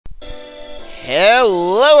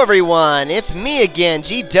Hello everyone, it's me again,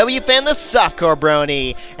 GW Fan the Softcore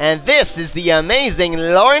Brony, and this is the amazing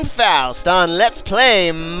Lauren Faust on Let's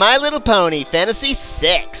Play My Little Pony Fantasy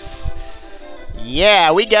 6.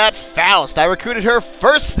 Yeah, we got Faust. I recruited her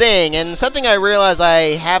first thing, and something I realize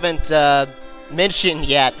I haven't mentioned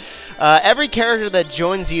yet. Every character that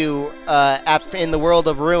joins you in the world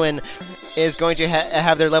of Ruin is going to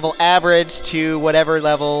have their level averaged to whatever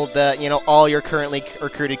level all your currently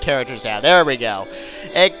recruited characters have. There we go.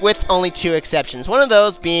 With only two exceptions. One of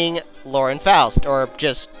those being Lauren Faust, or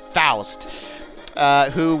just Faust,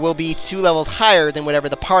 who will be 2 levels higher than whatever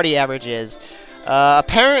the party average is.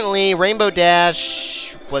 Apparently, Rainbow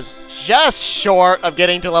Dash was just short of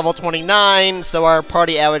getting to level 29, so our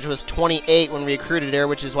party average was 28 when we recruited her,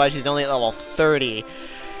 which is why she's only at level 30.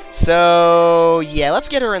 So, yeah, let's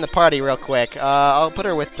get her in the party real quick. I'll put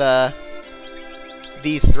her with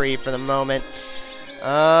these 3 for the moment.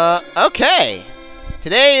 Okay.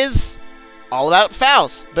 Today is all about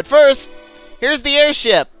Faust. But first, here's the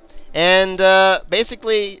airship. And,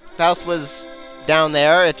 basically, Faust was down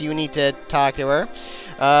there if you need to talk to her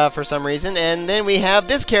for some reason. And then we have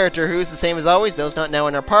this character who's the same as always, those not now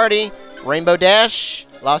in our party. Rainbow Dash.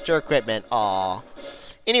 Lost her equipment. Aww.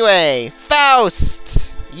 Anyway, Faust!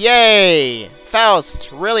 Yay! Faust,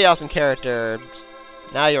 really awesome character.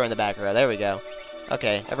 Now you're in the back row. There we go.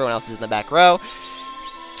 Okay, everyone else is in the back row.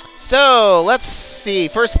 So, let's see.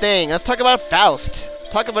 First thing, let's talk about Faust.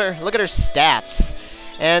 Look at her stats.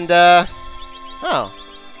 And, oh.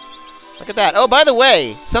 Look at that. Oh, by the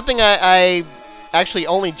way, something I actually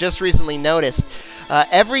only just recently noticed.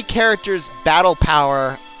 Every character's battle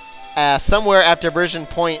power, somewhere after version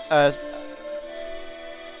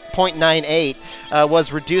 0.98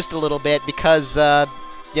 was reduced a little bit because, their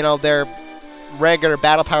regular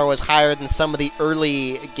battle power was higher than some of the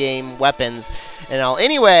early game weapons and all.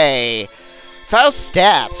 Anyway, Faust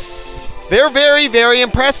stats. They're very, very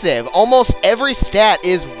impressive. Almost every stat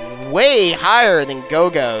is way higher than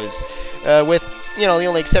Go-Go's, with, the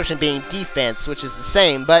only exception being defense, which is the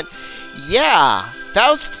same. But, yeah,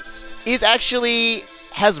 Faust is actually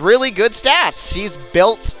has really good stats. She's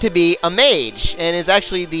built to be a mage, and is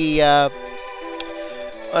actually the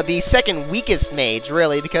second weakest mage,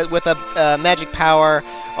 really, because with a magic power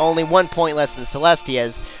only 1 point less than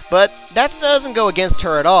Celestia's. But that doesn't go against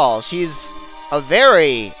her at all. She's a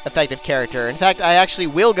very effective character. In fact, I actually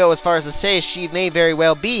will go as far as to say she may very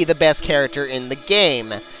well be the best character in the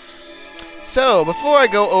game. So, before I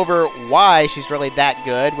go over why she's really that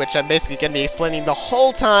good, which I'm basically going to be explaining the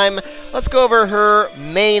whole time, let's go over her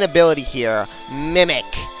main ability here, Mimic.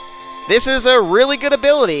 This is a really good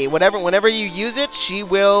ability. Whenever you use it, she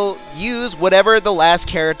will use whatever the last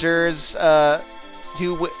characters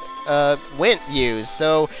who went use.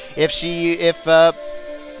 So, if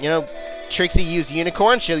Trixie used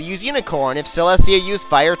Unicorn, she'll use Unicorn. If Celestia used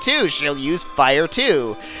Fire 2, she'll use Fire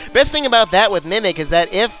 2. Best thing about that with Mimic is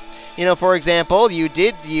that if for example, she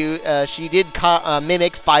did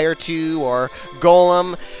mimic Fire 2 or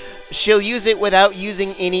Golem, she'll use it without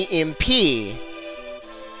using any MP.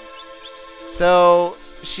 So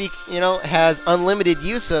she, has unlimited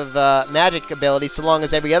use of magic abilities so long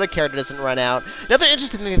as every other character doesn't run out. Another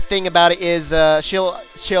interesting thing about it is she'll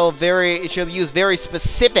use very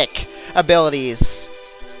specific abilities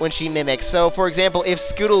when she mimics. So, for example, if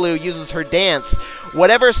Scootaloo uses her dance,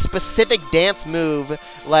 whatever specific dance move,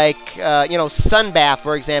 like, Sunbath,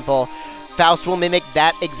 for example, Faust will mimic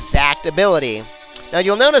that exact ability. Now,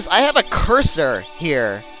 you'll notice I have a cursor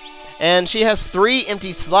here, and she has 3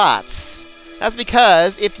 empty slots. That's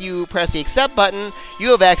because if you press the accept button, you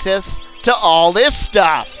have access to all this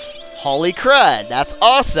stuff. Holy crud, that's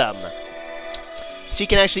awesome. She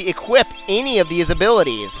can actually equip any of these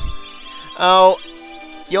abilities. Oh,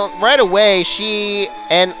 right away, she,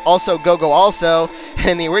 and also Go-Go also,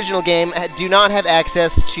 in the original game, do not have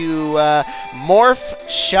access to Morph,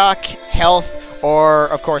 Shock, Health, or,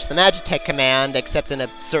 of course, the Magitech command, except in a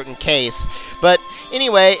certain case. But,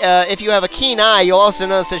 anyway, if you have a keen eye, you'll also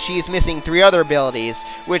notice that she's missing 3 other abilities,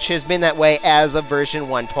 which has been that way as of version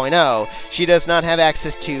 1.0. She does not have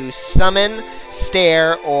access to Summon,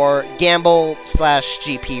 Stare, or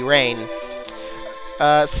Gamble/GP Rain.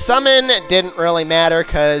 Summon didn't really matter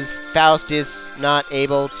because Faust is not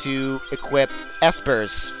able to equip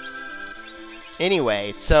Espers.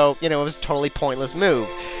 Anyway, so, it was a totally pointless move.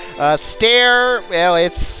 Stare, well,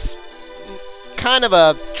 it's kind of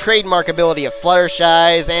a trademark ability of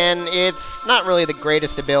Fluttershy's, and it's not really the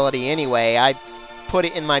greatest ability anyway. I put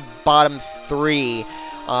it in my bottom 3,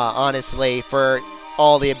 honestly, for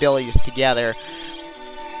all the abilities together.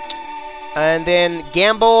 And then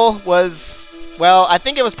Gamble was well, I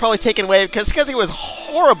think it was probably taken away because he was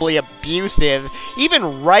horribly abusive.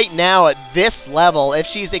 Even right now at this level, if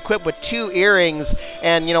she's equipped with 2 earrings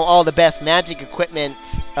and, you know, all the best magic equipment,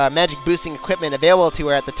 magic boosting equipment available to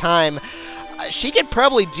her at the time, she could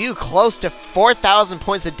probably do close to 4,000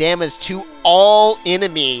 points of damage to all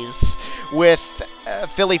enemies with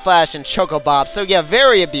Philly Flash and Choco Bob. So yeah,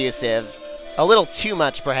 very abusive. A little too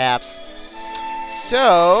much, perhaps.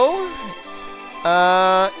 So,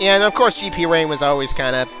 and of course GP Rain was always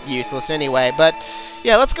kind of useless anyway. But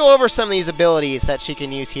yeah, let's go over some of these abilities that she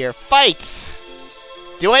can use here. Fight!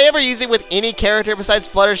 Do I ever use it with any character besides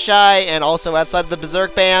Fluttershy and also outside of the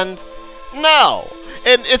Berserk Band? No!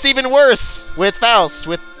 And it's even worse with Faust,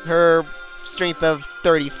 with her strength of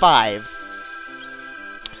 35.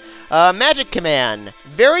 Magic Command.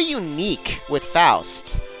 Very unique with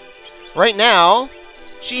Faust. Right now,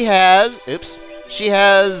 she has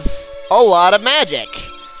a lot of magic.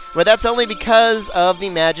 But that's only because of the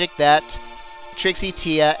magic that Trixie,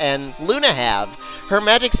 Tia, and Luna have. Her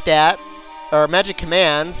magic stat, or magic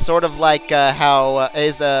command, sort of like how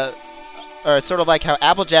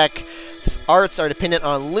Applejack's arts are dependent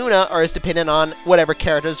on Luna, or is dependent on whatever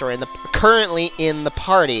characters are currently in the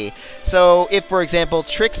party. So if, for example,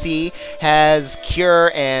 Trixie has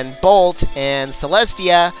Cure and Bolt, and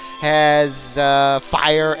Celestia has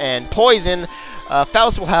Fire and Poison,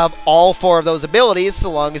 Faust will have all 4 of those abilities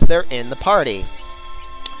so long as they're in the party.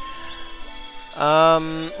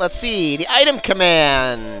 Let's see, the item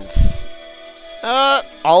command.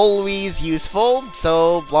 Always useful,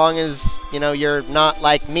 so long as, you know, you're not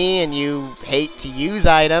like me and you hate to use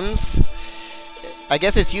items. I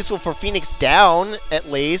guess it's useful for Phoenix Down,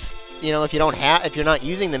 at least, you know, if you're not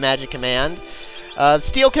using the magic command.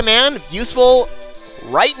 Steel command, useful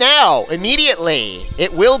right now, immediately.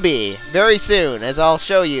 It will be very soon, as I'll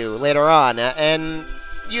show you later on. And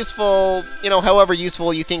useful, you know, however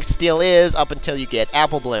useful you think steel is up until you get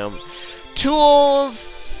Apple Bloom.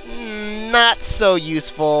 Tools, not so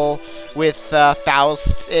useful with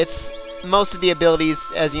Faust. It's most of the abilities,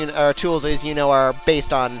 or tools, as you know, are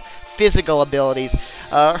based on physical abilities.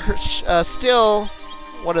 Still,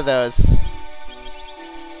 what are those?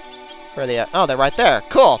 Where are they at? Oh, they're right there.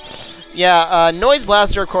 Cool. Yeah, Noise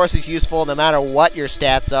Blaster, of course, is useful no matter what your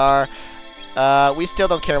stats are. We still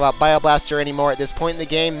don't care about Bio Blaster anymore at this point in the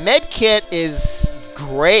game. Medkit is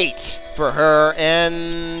great for her,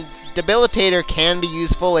 and Debilitator can be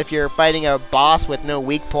useful if you're fighting a boss with no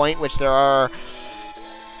weak point, which there are,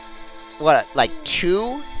 what, like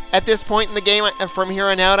 2 at this point in the game from here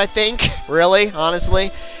on out, I think. Really,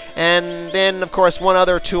 honestly. And then, of course, one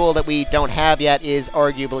other tool that we don't have yet is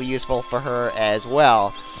arguably useful for her as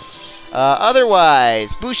well. Otherwise,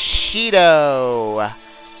 Bushido.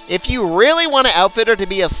 If you really want to outfit her to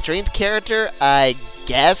be a strength character, I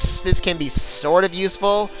guess this can be sort of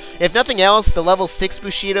useful. If nothing else, the level 6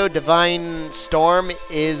 Bushido Divine Storm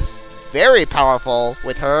is very powerful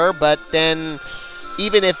with her, but then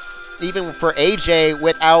even for AJ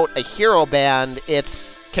without a hero band,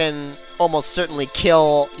 it can almost certainly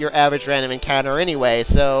kill your average random encounter anyway.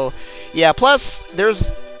 So yeah, plus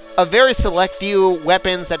there's a very select few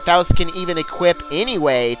weapons that Faust can even equip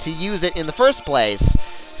anyway to use it in the first place.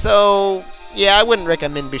 So yeah, I wouldn't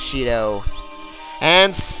recommend Bushido.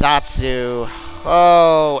 And Satsu.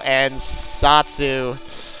 Oh, and Satsu.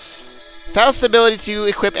 Faust's ability to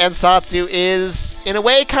equip Ansatsu is, in a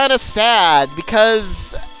way, kind of sad,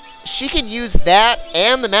 because she can use that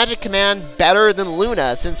and the magic command better than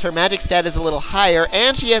Luna, since her magic stat is a little higher,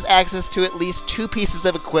 and she has access to at least 2 pieces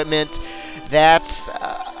of equipment that,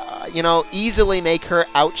 you know, easily make her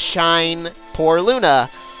outshine poor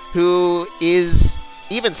Luna, who is,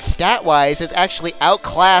 even stat-wise, is actually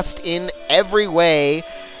outclassed in every way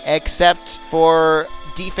except for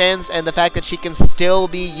defense and the fact that she can still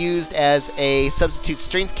be used as a substitute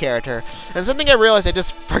strength character. And something I realized I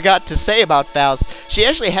just forgot to say about Faust, she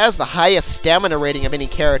actually has the highest stamina rating of any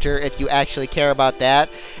character, if you actually care about that.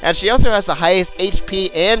 And she also has the highest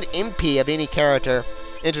HP and MP of any character,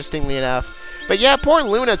 interestingly enough. But yeah, poor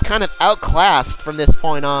Luna's kind of outclassed from this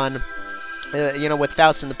point on, you know, with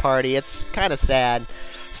Faust in the party. It's kind of sad.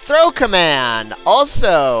 Throw command,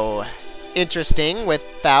 also interesting with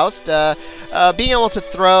Faust. Being able to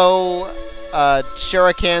throw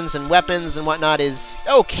shurikens and weapons and whatnot is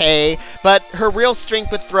okay, but her real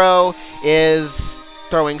strength with throw is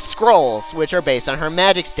throwing scrolls, which are based on her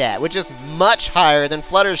magic stat, which is much higher than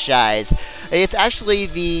Fluttershy's. It's actually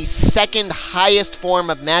the second highest form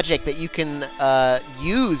of magic that you can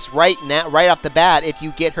use right off the bat if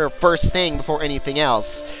you get her first thing before anything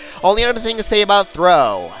else. Only other thing to say about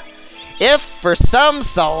throw If, for some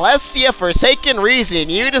Celestia forsaken reason,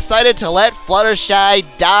 you decided to let Fluttershy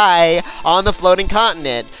die on the floating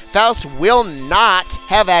continent, Faust will not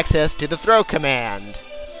have access to the throw command.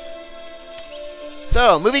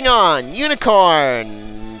 So, moving on.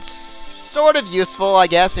 Unicorn. Sort of useful, I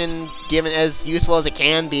guess, in given as useful as it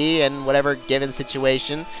can be in whatever given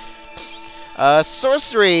situation.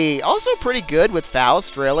 Sorcery, also pretty good with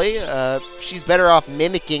Faust, really. She's better off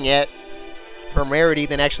mimicking it for rarity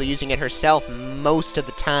than actually using it herself most of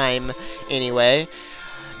the time, anyway.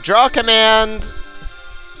 Draw command.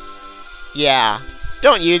 Yeah,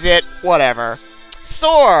 don't use it. Whatever.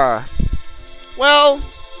 Soar. Well,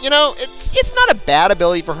 you know, it's not a bad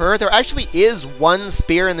ability for her. There actually is one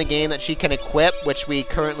spear in the game that she can equip, which we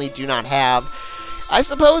currently do not have. I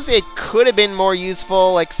suppose it could have been more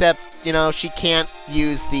useful, except, you know, she can't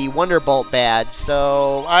use the Wonderbolt badge,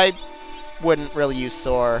 so I wouldn't really use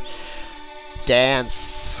Soar.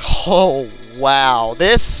 Dance. Oh, wow.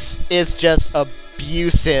 This is just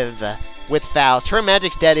abusive with Faust. Her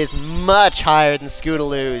magic stat is much higher than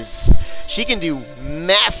Scootaloo's. She can do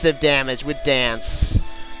massive damage with Dance.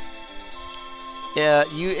 Yeah,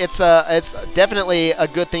 it's definitely a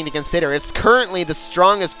good thing to consider. It's currently the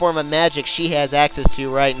strongest form of magic she has access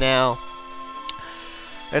to right now.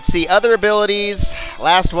 Let's see, other abilities.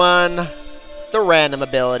 Last one, the random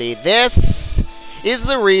ability. This is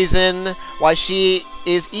the reason why she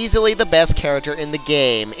is easily the best character in the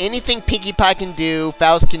game. Anything Pinkie Pie can do,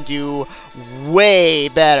 Faust can do way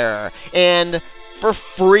better. And for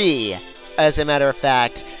free, as a matter of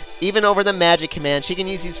fact. Even over the magic command, she can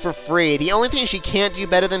use these for free. The only thing she can't do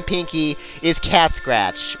better than Pinkie is Cat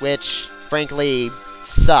Scratch, which, frankly,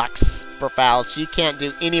 sucks for Faust. She can't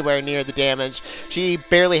do anywhere near the damage. She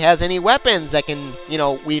barely has any weapons that can, you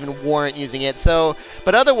know, even warrant using it. So,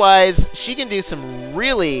 but otherwise, she can do some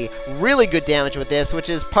really, really good damage with this, which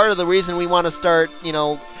is part of the reason we want to start, you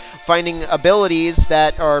know, finding abilities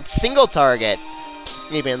that are single target,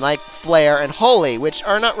 even like Flare and Holy, which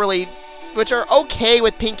are not really... which are okay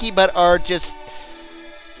with Pinkie, but are just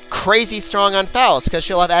crazy strong on Faust, because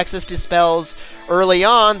she'll have access to spells early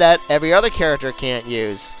on that every other character can't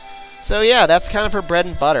use. So yeah, that's kind of her bread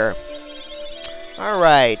and butter.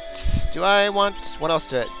 Alright, do I want... what else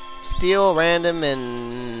to... steal, random,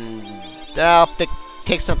 and... I'll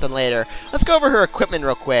pick something later. Let's go over her equipment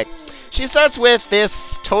real quick. She starts with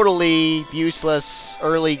this totally useless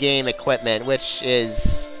early game equipment, which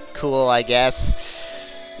is cool, I guess.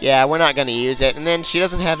 Yeah, we're not going to use it. And then she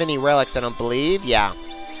doesn't have any relics, I don't believe. Yeah.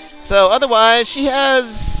 So, otherwise, she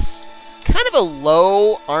has kind of a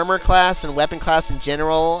low armor class and weapon class in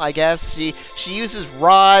general, I guess. She uses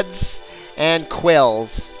rods and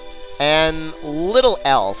quills and little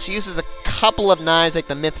else. She uses a couple of knives, like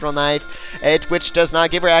the mithril knife, which does not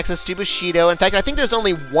give her access to Bushido. In fact, I think there's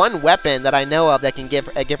only one weapon that I know of that can give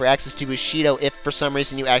her access to Bushido if for some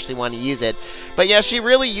reason you actually want to use it. But yeah, she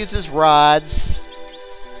really uses rods.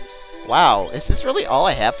 Wow, is this really all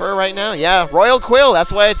I have for her right now? Yeah, Royal Quill,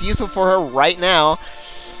 that's why it's useful for her right now.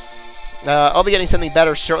 I'll be getting something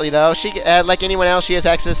better shortly, though. She, like anyone else, she has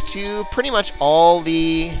access to pretty much all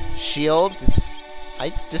the shields.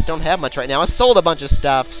 I just don't have much right now. I sold a bunch of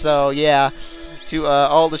stuff, so yeah. To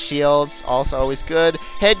all the shields, also always good.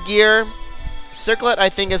 Headgear. Circlet, I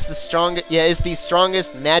think, is the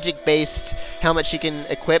strongest magic-based helmet she can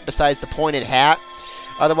equip besides the pointed hat.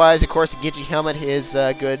 Otherwise, of course, the Gigi helmet is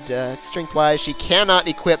good strength-wise. She cannot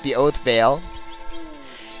equip the Oath Veil.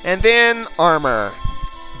 And then armor.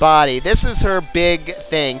 Body. This is her big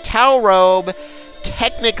thing. Tau Robe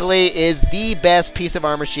technically is the best piece of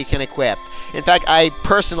armor she can equip. In fact, I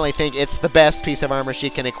personally think it's the best piece of armor she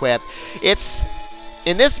can equip.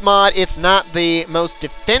 In this mod, it's not the most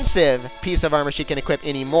defensive piece of armor she can equip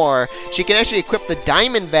anymore. She can actually equip the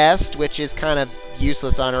Diamond Vest, which is kind of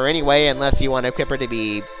useless on her anyway, unless you want to equip her to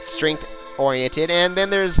be strength-oriented. And then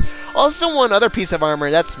there's also one other piece of armor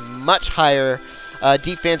that's much higher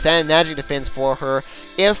defense and magic defense for her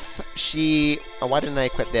if she... oh, why didn't I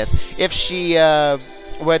equip this? If she...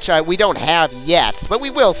 which we don't have yet, but we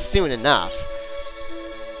will soon enough.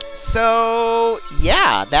 So,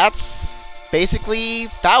 yeah, that's basically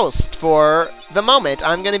Faust for the moment.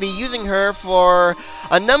 I'm going to be using her for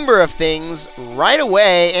a number of things right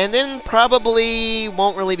away, and then probably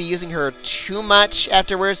won't really be using her too much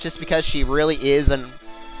afterwards, just because she really is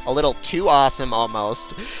a little too awesome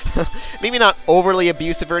almost. Maybe not overly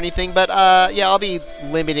abusive or anything, but yeah, I'll be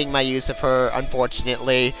limiting my use of her,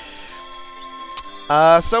 unfortunately.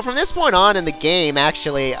 So from this point on in the game,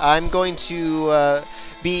 actually, I'm going to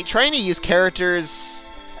be trying to use characters,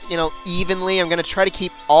 you know, evenly. I'm going to try to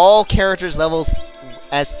keep all characters' levels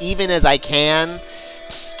as even as I can.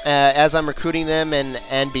 as I'm recruiting them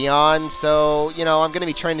and beyond. So, you know, I'm going to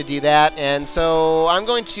be trying to do that. And so I'm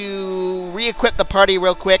going to re-equip the party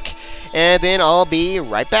real quick, and then I'll be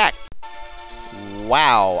right back.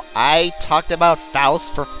 Wow, I talked about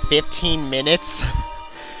Faust for 15 minutes.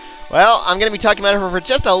 Well, I'm going to be talking about her for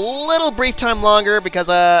just a little brief time longer because,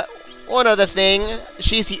 one other thing,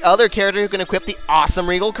 she's the other character who can equip the awesome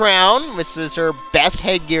Regal Crown, which is her best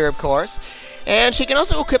headgear, of course. And she can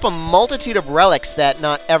also equip a multitude of relics that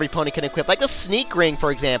not every pony can equip, like the Sneak Ring,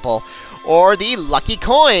 for example, or the Lucky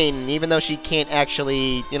Coin, even though she can't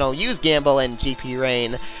actually, you know, use Gamble and GP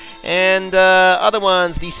Rain. And other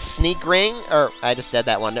ones, the Sneak Ring, or I just said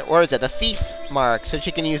that one, or is it the Thief Mark, so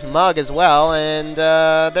she can use Mug as well. And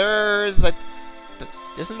there's,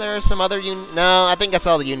 isn't there some other, no, I think that's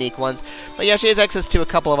all the unique ones. But yeah, she has access to a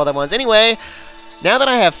couple of other ones. Anyway, now that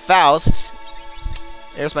I have Faust,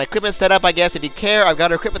 there's my equipment set up, I guess, if you care. I've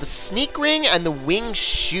got her equipped with the Sneak Ring and the Winged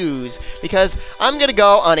Shoes, because I'm going to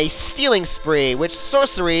go on a stealing spree, which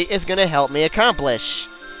sorcery is going to help me accomplish.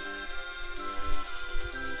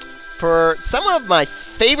 For some of my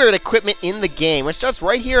favorite equipment in the game, which starts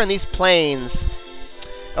right here in these plains,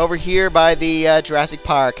 over here by the Jurassic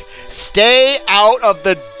Park. Stay out of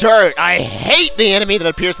the dirt! I hate the enemy that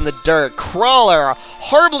appears in the dirt. Crawler, a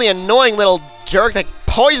horribly annoying little jerk that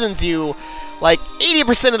poisons you like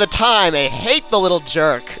 80% of the time. I hate the little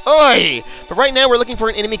jerk. Oi! But right now we're looking for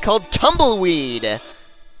an enemy called Tumbleweed.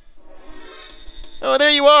 Oh, there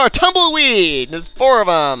you are, Tumbleweed! There's 4 of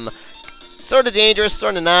them. Sort of dangerous,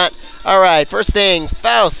 sort of not. Alright, first thing,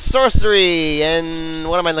 Faust, sorcery, and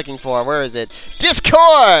what am I looking for? Where is it?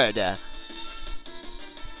 Discord!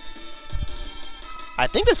 I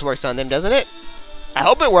think this works on them, doesn't it? I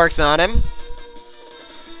hope it works on him.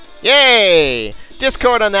 Yay!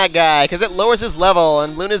 Discord on that guy, because it lowers his level,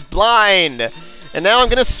 and Luna's blind. And now I'm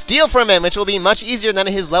going to steal from him, which will be much easier now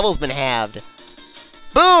that his level's been halved.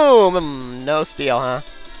 Boom! No steal, huh?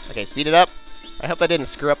 Okay, speed it up. I hope that didn't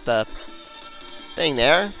screw up the thing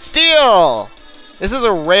there. Steal! This is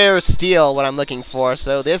a rare steal, what I'm looking for,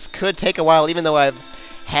 so this could take a while, even though I've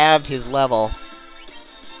halved his level.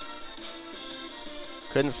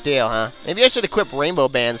 Couldn't steal, huh? Maybe I should equip rainbow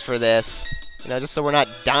bands for this. You know, just so we're not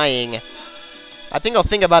dying. I think I'll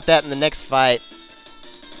think about that in the next fight.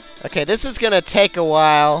 Okay, this is gonna take a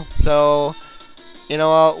while, so, you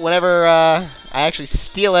know, whenever I actually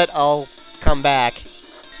steal it, I'll come back.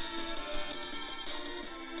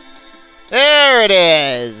 There it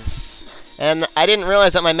is! And I didn't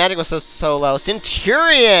realize that my magic was so low.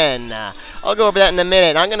 Centurion! I'll go over that in a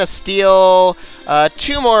minute. I'm going to steal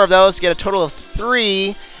 2 more of those to get a total of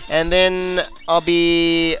 3, and then I'll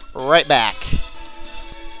be right back.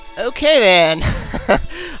 Okay then.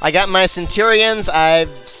 I got my Centurions. I've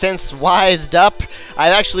since wised up.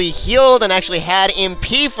 I've actually healed and actually had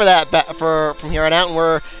MP for that from here on out, and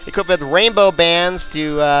we're equipped with rainbow bands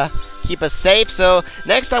to keep us safe. So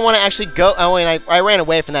next I want to actually go. Oh, and I ran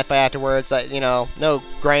away from that fight afterwards. You know, no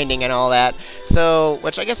grinding and all that. So,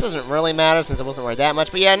 which I guess doesn't really matter since it wasn't worth that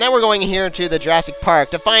much. But yeah, now we're going here to the Jurassic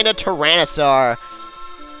Park to find a Tyrannosaur.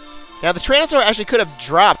 Now the Tyrannosaur actually could have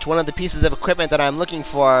dropped one of the pieces of equipment that I'm looking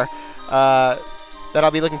for. That I'll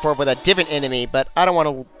be looking for with a different enemy, but I don't want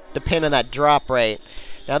to depend on that drop rate.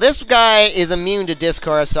 Now this guy is immune to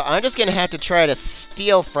Discord, so I'm just going to have to try to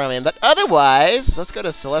steal from him. But otherwise, let's go to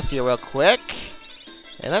Celestia real quick.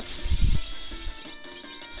 And let's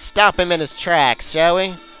stop him in his tracks, shall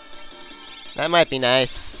we? That might be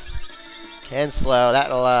nice. And slow.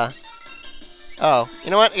 That'll, Oh,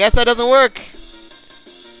 you know what? I guess that doesn't work.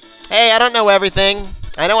 Hey, I don't know everything.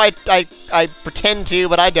 I know I pretend to,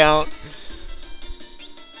 but I don't.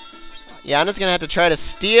 Yeah, I'm just going to have to try to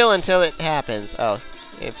steal until it happens. Oh,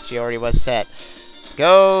 if she already was set.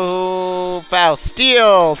 Go, Faust.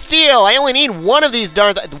 Steal! Steal! I only need one of these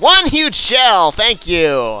darn... One huge shell! Thank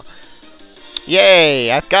you!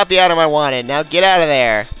 Yay! I've got the item I wanted. Now get out of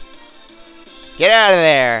there. Get out of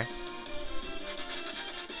there.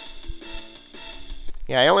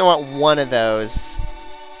 Yeah, I only want one of those.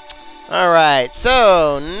 Alright,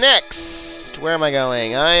 so next, where am I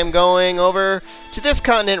going? I am going over to this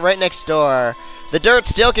continent right next door. The dirt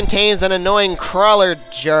still contains an annoying crawler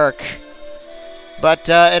jerk, but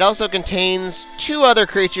it also contains 2 other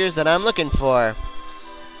creatures that I'm looking for.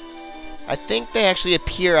 I think they actually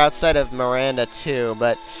appear outside of Miranda too,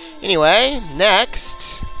 but anyway,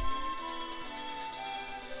 next.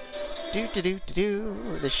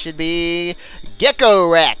 This should be Gecko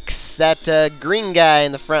Rex, that green guy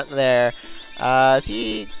in the front there.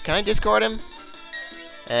 Can I discord him?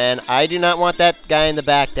 And I do not want that guy in the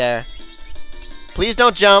back there. Please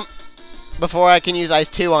don't jump before I can use Ice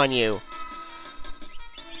 2 on you.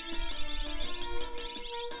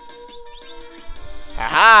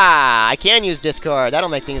 Aha! I can use Discord. That'll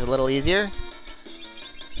make things a little easier.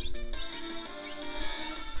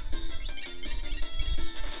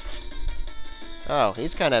 Oh,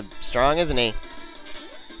 he's kind of strong, isn't he?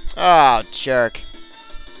 Oh, jerk.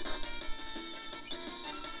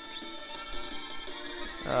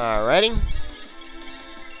 Alrighty.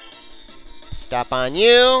 Stop on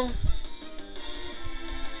you.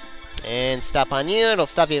 And stop on you. It'll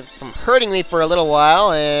stop you from hurting me for a little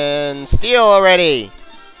while. And steal already.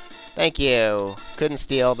 Thank you. Couldn't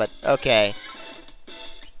steal, but okay.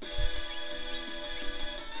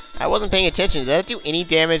 I wasn't paying attention. Did that do any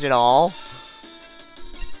damage at all?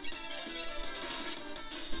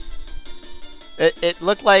 It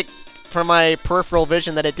looked like, from my peripheral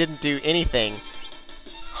vision, that it didn't do anything.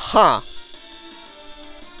 Huh.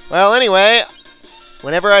 Well, anyway,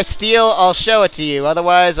 whenever I steal, I'll show it to you.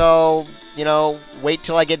 Otherwise, I'll, wait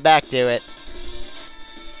till I get back to it.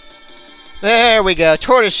 There we go.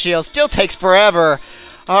 Tortoise shield. Still takes forever.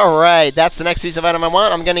 Alright, that's the next piece of item I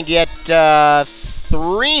want. I'm going to get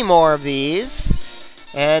 3 more of these.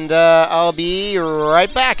 And I'll be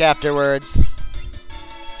right back afterwards.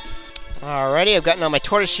 Alrighty, I've gotten all my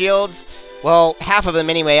tortoise shields. Well, half of them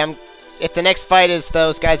anyway. If the next fight is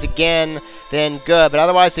those guys again, then good. But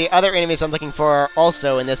otherwise, the other enemies I'm looking for are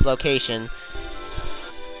also in this location.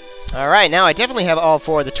 Alright, now I definitely have all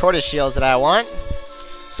 4 of the tortoise shields that I want.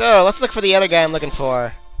 So, let's look for the other guy I'm looking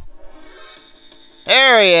for.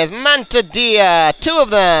 There he is, Mantadilla! 2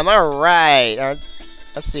 of them! Alright.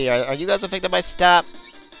 Let's see, are you guys affected by stop?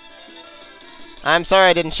 I'm sorry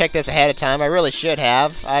I didn't check this ahead of time. I really should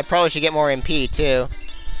have. I probably should get more MP, too.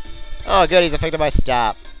 Oh, good, he's affected by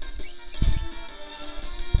stop.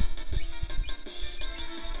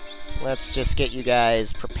 Let's just get you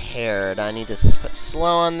guys prepared. I need to put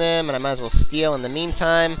slow on them, and I might as well steal in the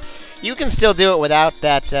meantime. You can still do it without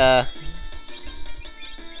that,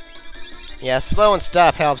 Yeah, slow and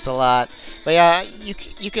stop helps a lot. But yeah,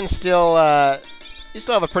 you can still, you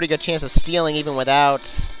still have a pretty good chance of stealing even without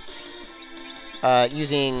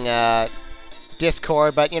using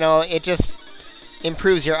Discord, but it just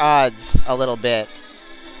improves your odds a little bit.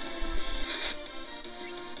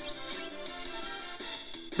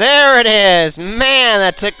 There it is! Man,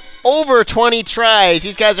 that took over 20 tries.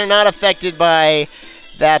 These guys are not affected by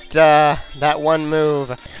that one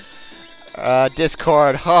move.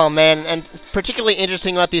 Discord. Oh man, and particularly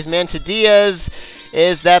interesting about these Mantadillas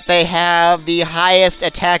is that they have the highest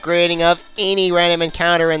attack rating of any random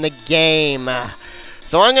encounter in the game.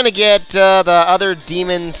 So I'm going to get the other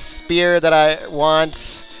demon spear that I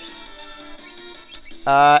want.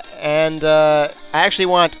 I actually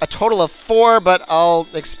want a total of 4, but I'll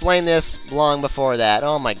explain this long before that.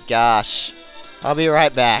 Oh my gosh. I'll be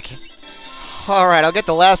right back. Alright, I'll get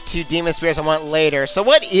the last 2 demon spears I want later. So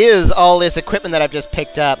what is all this equipment that I've just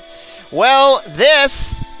picked up? Well,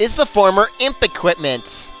 this is the former imp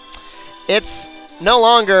equipment. It's no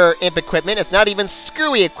longer imp equipment. It's not even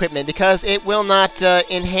screwy equipment because it will not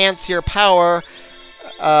enhance your power,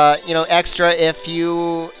 extra if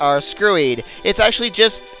you are screwied. It's actually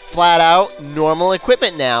just flat out normal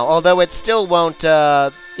equipment now, although it still won't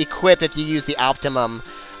equip if you use the optimum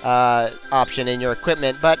option in your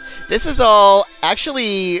equipment. But this is all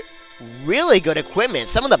actually really good equipment.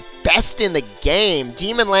 Some of the best in the game.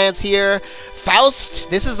 Demon Lance here. Faust.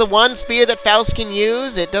 This is the one spear that Faust can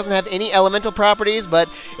use. It doesn't have any elemental properties, but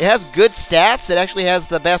it has good stats. It actually has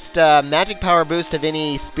the best magic power boost of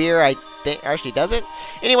any spear, I think. Actually, does it?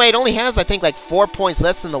 Anyway, it only has, I think, like 4 points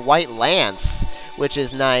less than the White Lance, which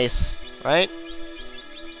is nice, right?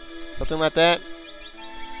 Something like that.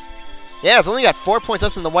 Yeah, it's only got 4 points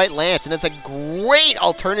less than the White Lance, and it's a great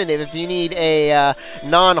alternative if you need a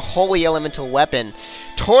non-holy elemental weapon.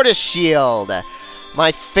 Tortoise Shield.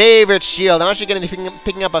 My favorite shield. I'm actually going to be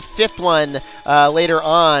picking up a 5th one later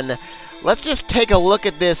on. Let's just take a look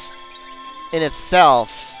at this in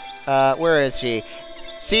itself. Where is she?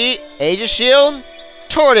 See? Aegis Shield,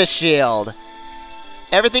 Tortoise Shield.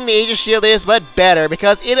 Everything the Aegis Shield is, but better,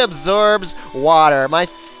 because it absorbs water. My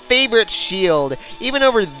favorite shield. Even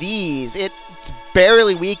over these, it's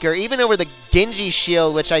barely weaker. Even over the Genji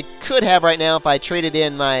Shield, which I could have right now if I traded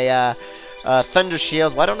in my Thunder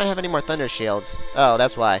Shields. Why don't I have any more Thunder Shields? Oh,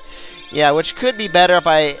 that's why. Yeah, which could be better if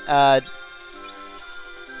I...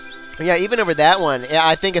 yeah, even over that one, yeah,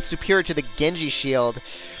 I think it's superior to the Genji Shield.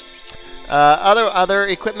 Other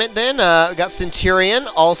equipment then, we got Centurion,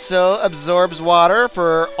 also absorbs water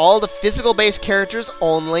for all the physical-based characters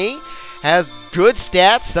only. Has good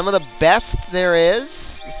stats, some of the best there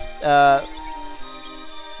is.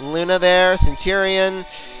 Luna there, Centurion.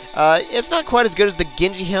 It's not quite as good as the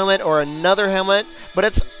Genji helmet or another helmet, but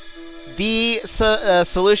it's the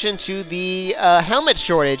solution to the helmet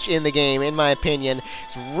shortage in the game, in my opinion.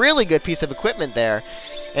 It's a really good piece of equipment there.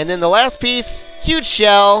 And then the last piece, huge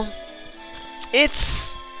shell.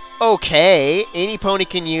 It's okay. Any pony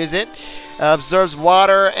can use it. Absorbs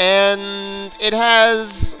water, and it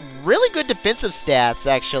has really good defensive stats,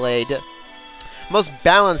 actually. Most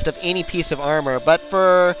balanced of any piece of armor. But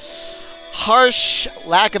for harsh,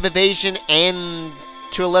 lack of evasion, and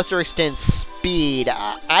to a lesser extent speed,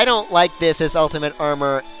 I don't like this as ultimate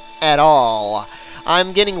armor at all.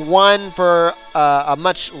 I'm getting one for a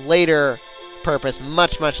much later purpose,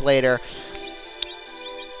 much later.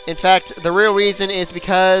 In fact, the real reason is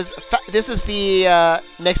because this is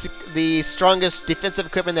the strongest defensive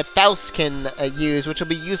equipment that Faust can use, which will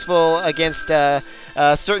be useful against a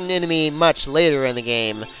certain enemy much later in the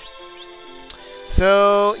game.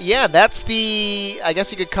 So yeah, that's the, I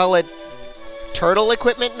guess you could call it turtle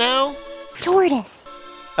equipment now? Tortoise.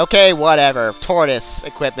 Okay, whatever. Tortoise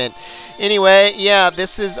equipment. Anyway, yeah,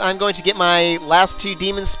 I'm going to get my last 2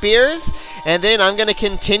 demon spears, and then I'm going to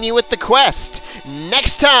continue with the quest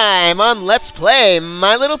next time on Let's Play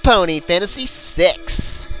My Little Pony Fantasy VI.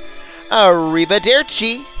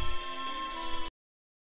 Arrivederci.